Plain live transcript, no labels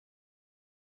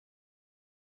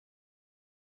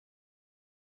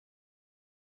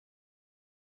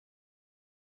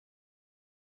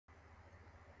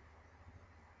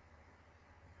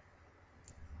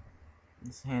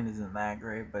This hand isn't that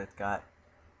great, but it's got,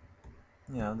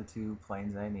 you know, the 2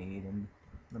 planes I need and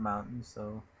the mountains,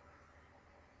 so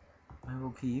I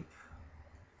will keep.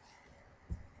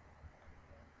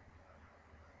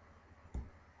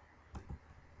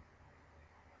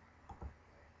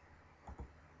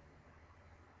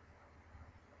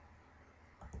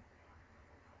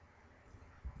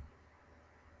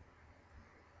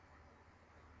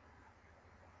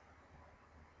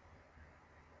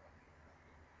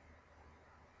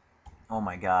 Oh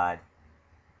my god.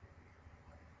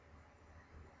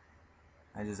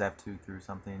 I just F2 through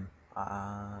something.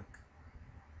 Fuck.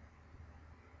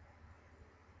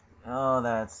 Oh,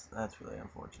 that's really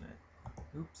unfortunate.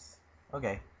 Oops.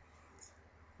 Okay.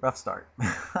 Rough start.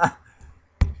 I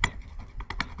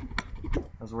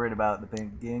was worried about the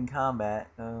beginning combat.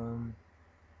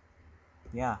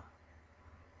 Yeah.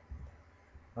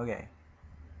 Okay.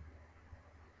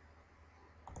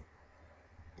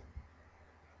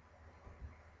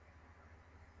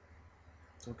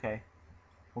 It's okay.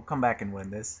 We'll come back and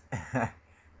win this.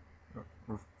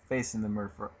 We're facing the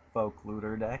Merfolk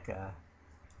Looter deck.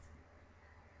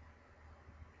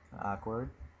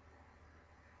 Awkward.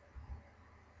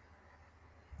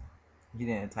 He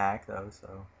didn't attack though,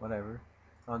 so whatever.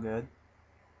 It's all good.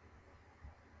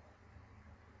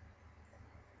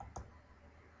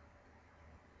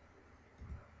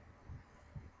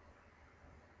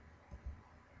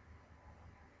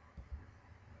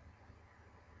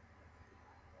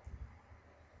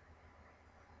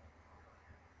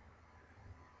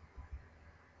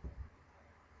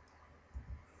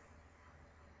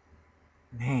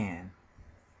 Man,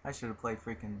 I should have played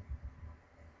freaking.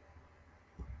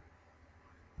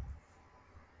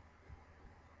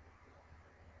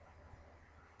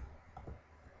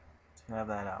 To have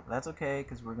that out. But that's okay,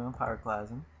 because we're going to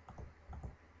Pyroclasm.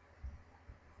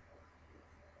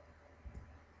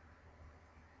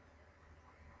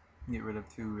 Get rid of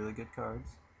 2 really good cards.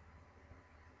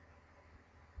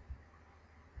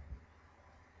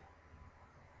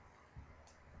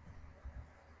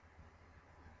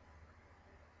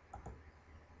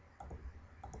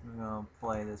 We're going to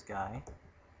play this guy.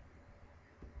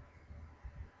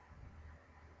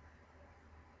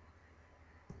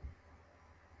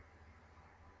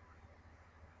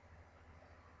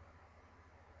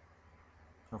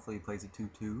 Hopefully he plays a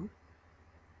 2-2.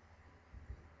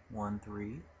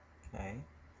 1-3. Okay,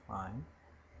 fine.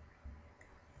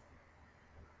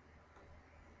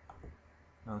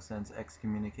 No sense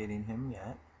excommunicating him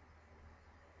yet.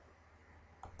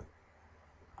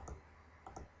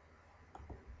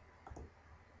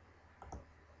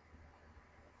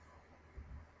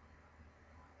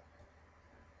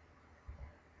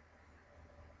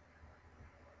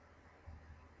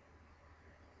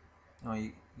 Oh,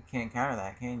 you can't counter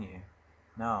that, can you?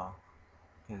 No,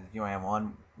 because you only have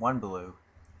one blue.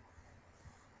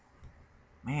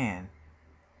 Man.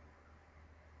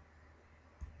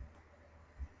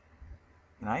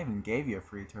 And I even gave you a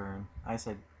free turn. I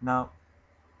said, no,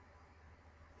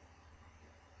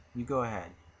 you go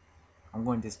ahead. I'm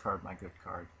going to discard my good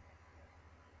card.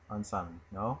 Unsummon.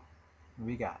 No? What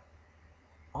we got?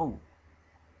 Oh,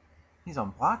 he's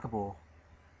unblockable.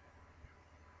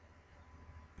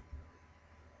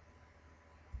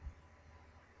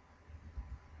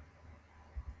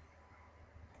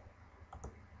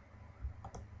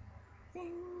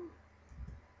 Bing.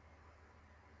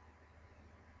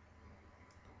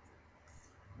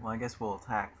 Well, I guess we'll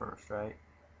attack first, right?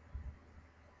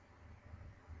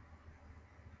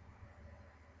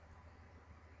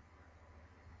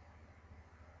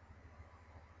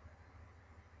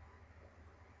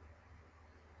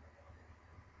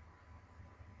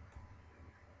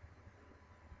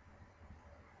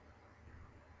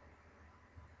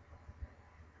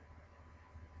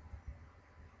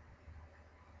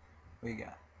 What you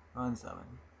got? Unsummon.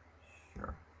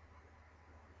 Sure.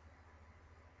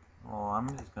 Well, I'm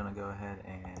just gonna go ahead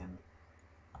and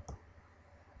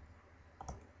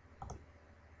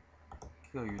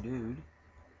kill your dude.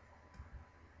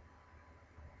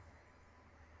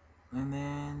 And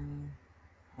then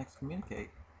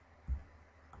excommunicate.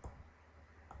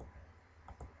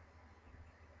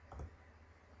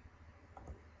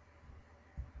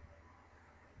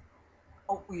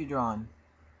 Oh, what are you drawing?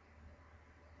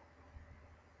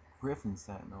 Griffin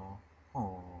Sentinel.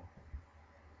 Oh,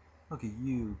 look at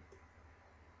you.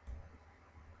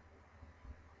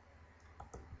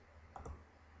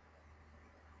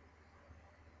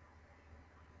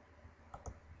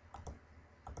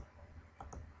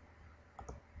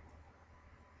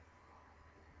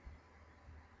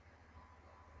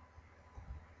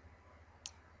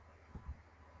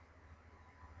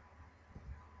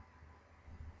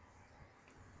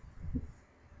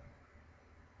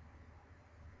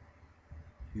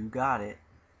 You got it.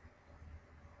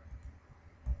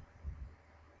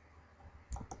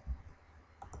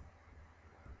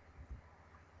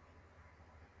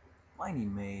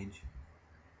 Lightning Mage.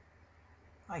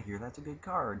 I hear that's a good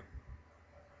card.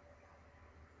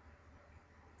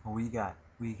 What do you got?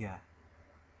 What do you got?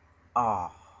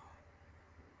 Oh,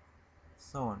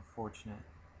 so unfortunate.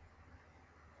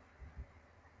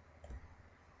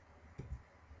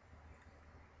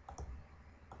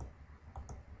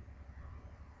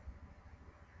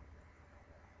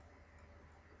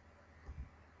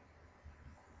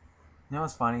 You know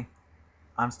what's funny?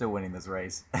 I'm still winning this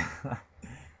race.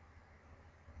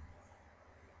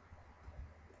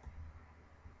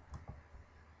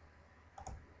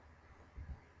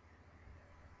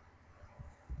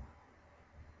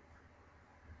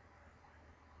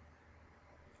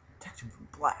 Protection from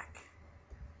black.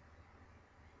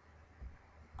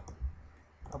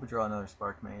 Probably draw another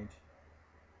Spark Mage.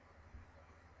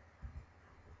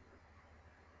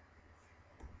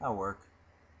 That'll work.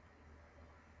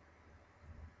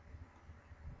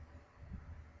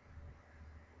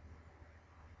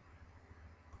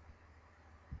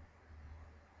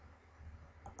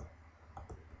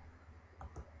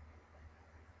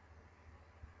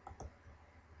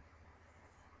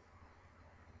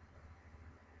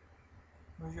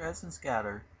 Where's your Essence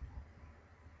Scatter?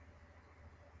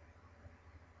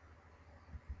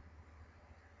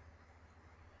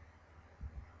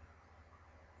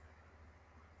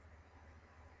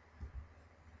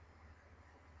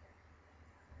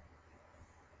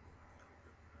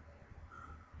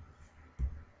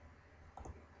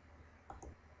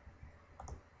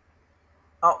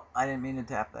 Oh, I didn't mean to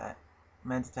tap that. I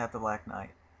meant to tap the Black Knight.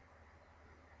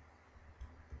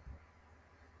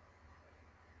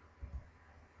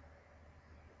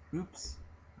 Oops.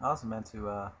 I also meant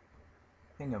to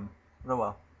ping him. But oh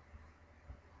well.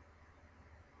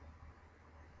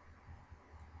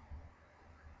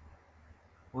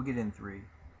 We'll get in 3.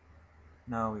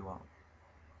 No, we won't.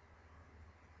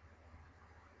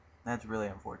 That's really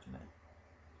unfortunate.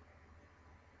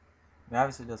 He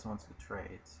obviously doesn't want to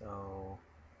trade, so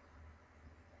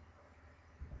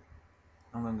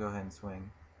I'm gonna go ahead and swing.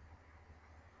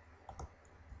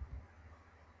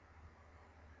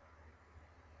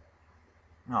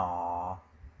 Aww.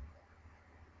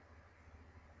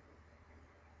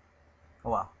 Oh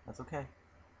well, that's okay.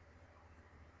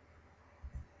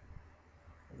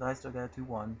 Because I still got a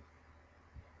 2-1.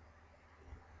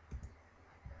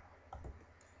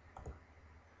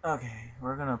 Okay,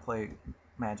 we're gonna play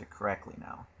Magic correctly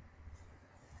now.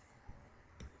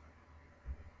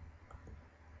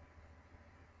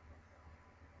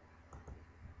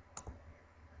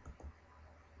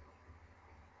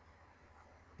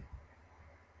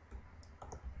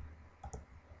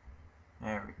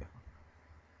 There we go.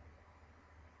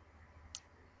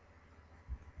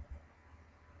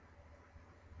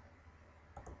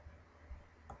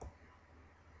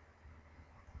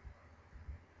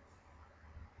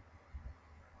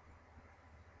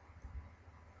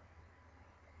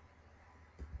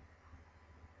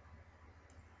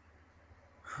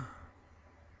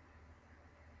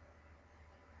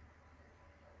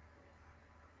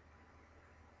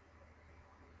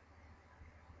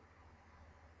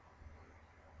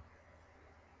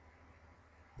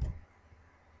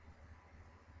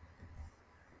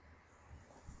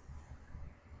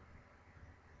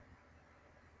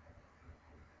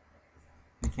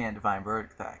 You can't Divine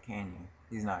Verdict that, can you?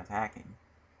 He's not attacking.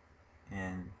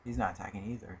 And he's not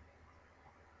attacking either.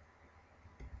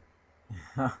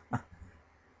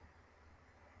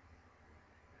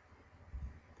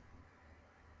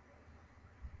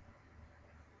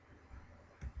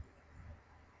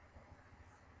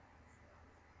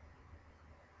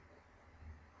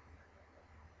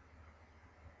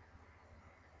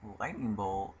 Lightning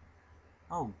Bolt?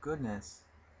 Oh, goodness.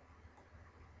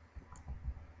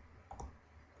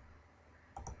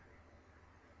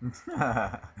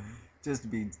 Just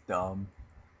beats dumb.